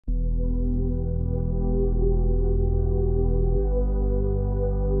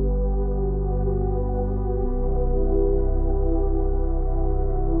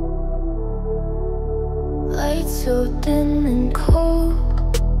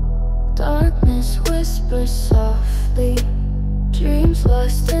whisper softly, dreams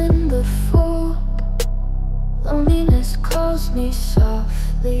lost in the fog. Loneliness calls me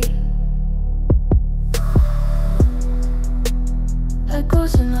softly.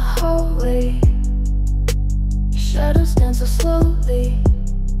 Echoes in the hallway, shadows dance so slowly.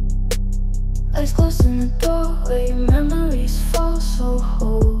 Eyes closed in the doorway, memories fall so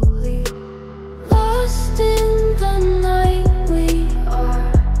holy. Lost in the night we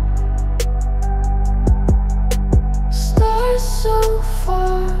are, stars so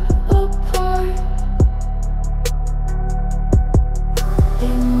far apart.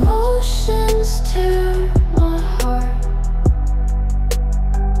 Emotions tear my heart,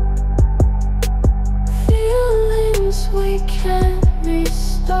 feelings we can't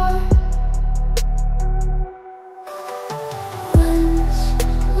restart. Winds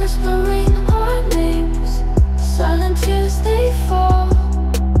whispering our names, silent tears they fall.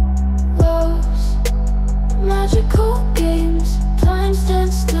 Love's magical games, time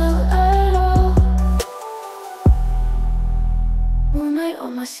stands still at all. Moonlight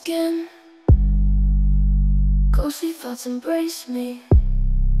on my skin, ghostly thoughts embrace me.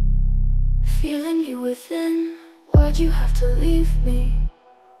 Feeling you within, why'd you have to leave me?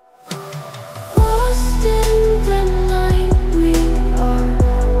 Lost in the night we are,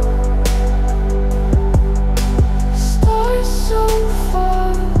 stars so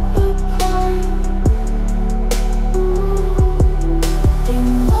far apart.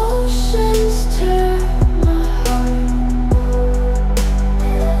 Emotions tear my heart,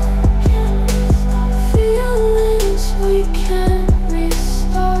 feelings we can't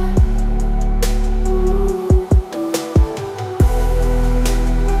restart.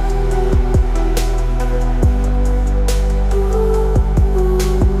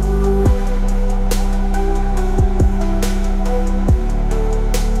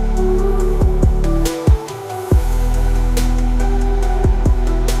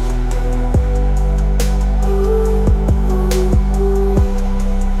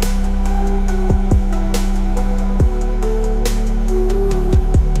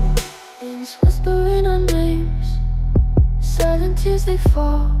 Whispering our names, silent tears they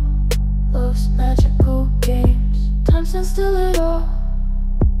fall. Love's magical games, time stands still at all.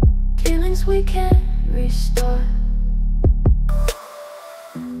 Feelings we can't restart.